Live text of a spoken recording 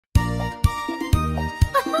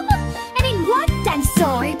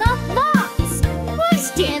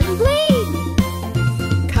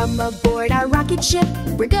aboard our rocket ship.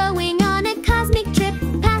 We're going on a cosmic trip,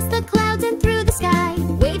 past the clouds and through the sky.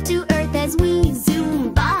 Wave to Earth as we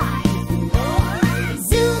zoom by.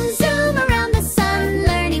 Zoom, zoom around the sun,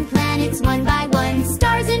 learning planets one by one.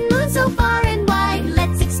 Stars and moons so far and wide,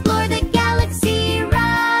 let's explore the galaxy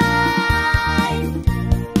ride.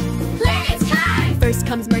 Planet time! First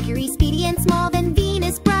comes Mercury, speedy and small, then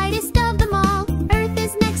Venus, brightest of them all. Earth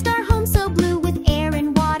is next, our home so blue, with air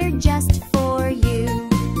and water just for you.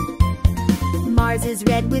 Mars is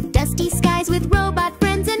red with dusty skies, with robot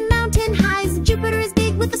friends and mountain highs. Jupiter is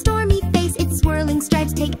big with a stormy face, its swirling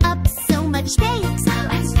stripes take up so much space.